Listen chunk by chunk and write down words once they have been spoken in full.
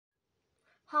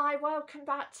Hi, welcome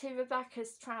back to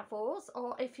Rebecca's Travels,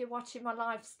 or if you're watching my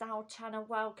lifestyle channel,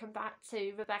 welcome back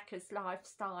to Rebecca's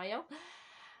Lifestyle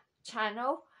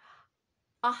channel.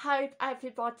 I hope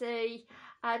everybody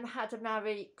had a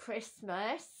Merry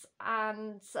Christmas,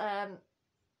 and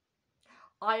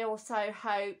I also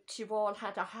hoped you all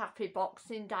had a happy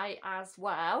Boxing Day as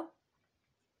well.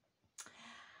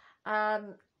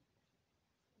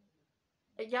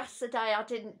 Yesterday I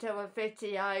didn't do a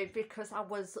video because I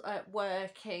was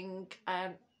working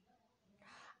at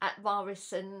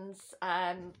Morrison's,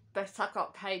 but I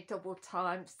got paid double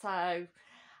time, so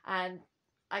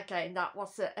again,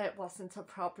 it wasn't a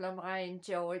problem. I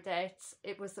enjoyed it.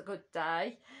 It was a good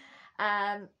day.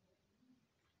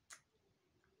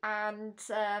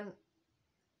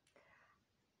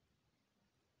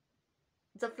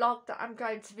 The vlog that I'm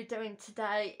going to be doing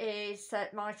today is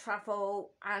my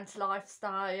travel and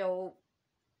lifestyle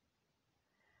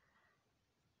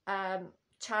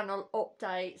channel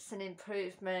updates and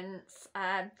improvements.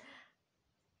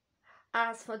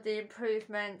 As for the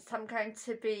improvements, I'm going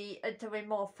to be doing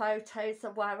more photos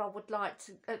of where I would like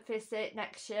to visit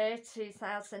next year,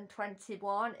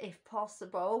 2021, if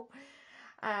possible.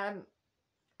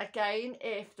 Again,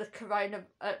 if the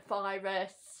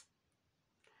coronavirus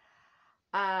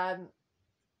as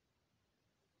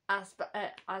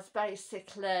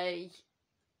basically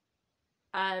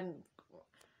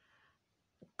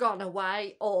gone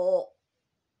away, or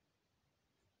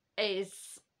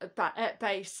is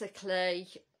basically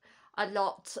a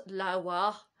lot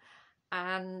lower,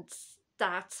 and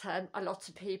that a lot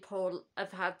of people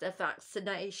have had their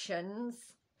vaccinations,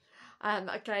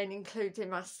 again including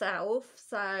myself.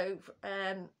 So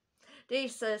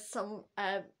these are some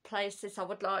places I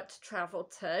would like to travel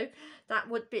to. That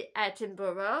would be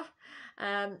Edinburgh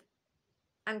and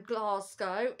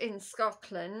Glasgow in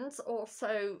Scotland,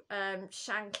 also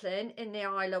Shanklin in the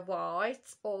Isle of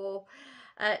Wight, or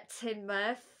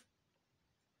Tynemouth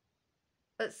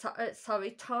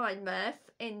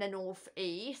in the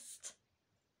northeast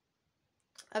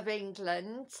of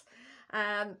England.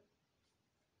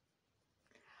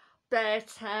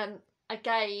 But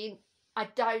again, I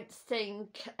don't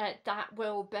think that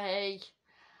will be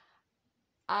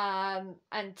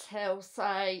until,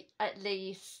 say, at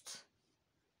least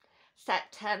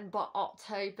September,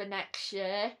 October next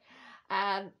year.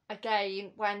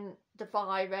 Again, when the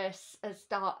virus has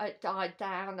died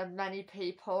down and many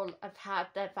people have had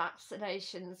their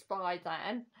vaccinations by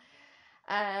then.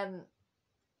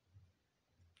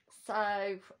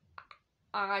 So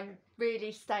I'm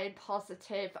really staying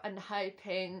positive and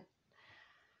hoping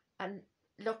and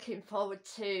looking forward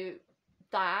to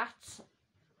that.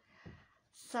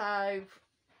 So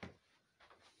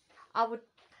I would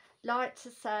like to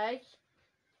say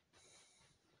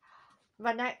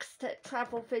my next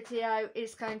travel video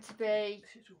is going to be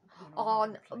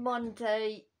on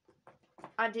Monday,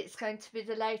 and it's going to be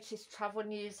the latest travel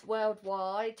news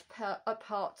worldwide,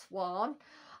 part 1.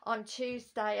 On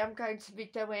Tuesday I'm going to be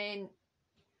doing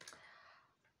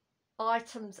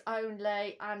items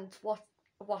only and what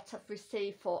I've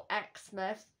received for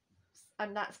Xmas,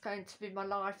 and that's going to be my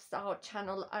lifestyle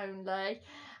channel only.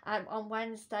 On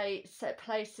Wednesday,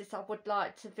 places I would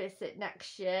like to visit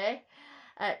next year,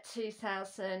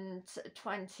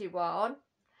 2021.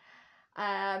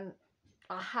 I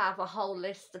have a whole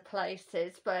list of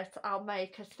places, but I'll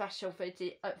make a special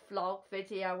vlog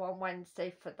video on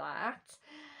Wednesday for that.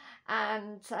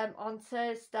 And on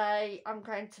Thursday I'm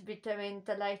going to be doing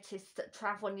the latest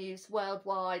travel news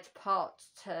worldwide, part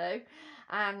 2,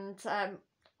 and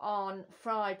on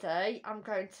Friday I'm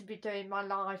going to be doing my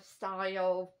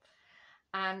lifestyle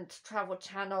and travel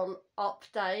channel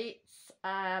updates.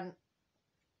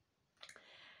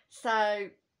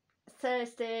 So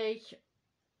Thursday,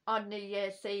 on New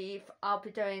Year's Eve, I'll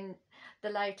be doing the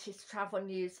latest travel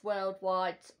news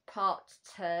worldwide, part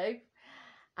 2,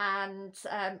 and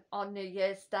on New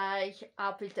Year's Day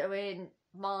I'll be doing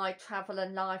my travel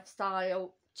and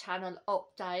lifestyle channel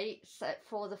updates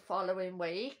for the following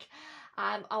week.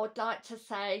 I would like to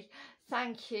say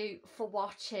thank you for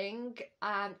watching.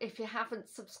 If you haven't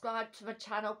subscribed to my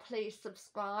channel, please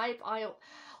subscribe. I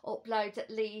upload at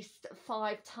least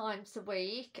 5 times a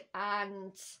week,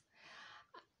 and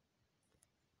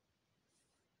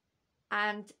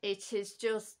it is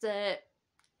just a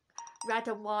red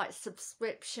and white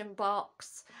subscription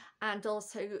box, and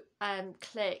also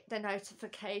click the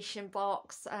notification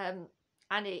box, and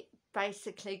it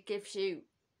basically gives you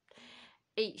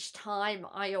each time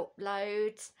I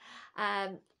upload.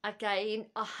 Again,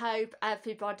 I hope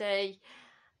everybody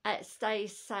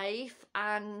stays safe,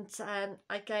 and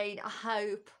again I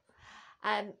hope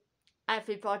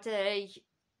everybody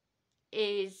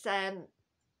is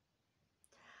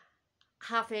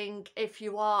having, if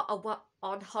you are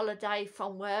on holiday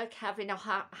from work, having a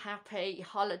happy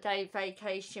holiday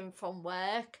vacation from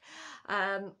work,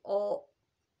 or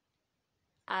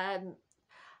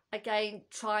again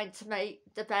trying to make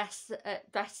the best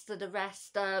of the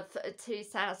rest of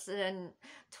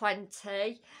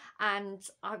 2020, and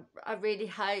I really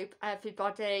hope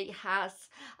everybody has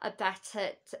a better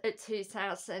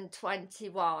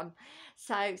 2021.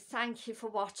 So thank you for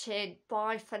watching.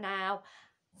 Bye for now.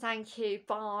 Thank you.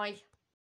 Bye.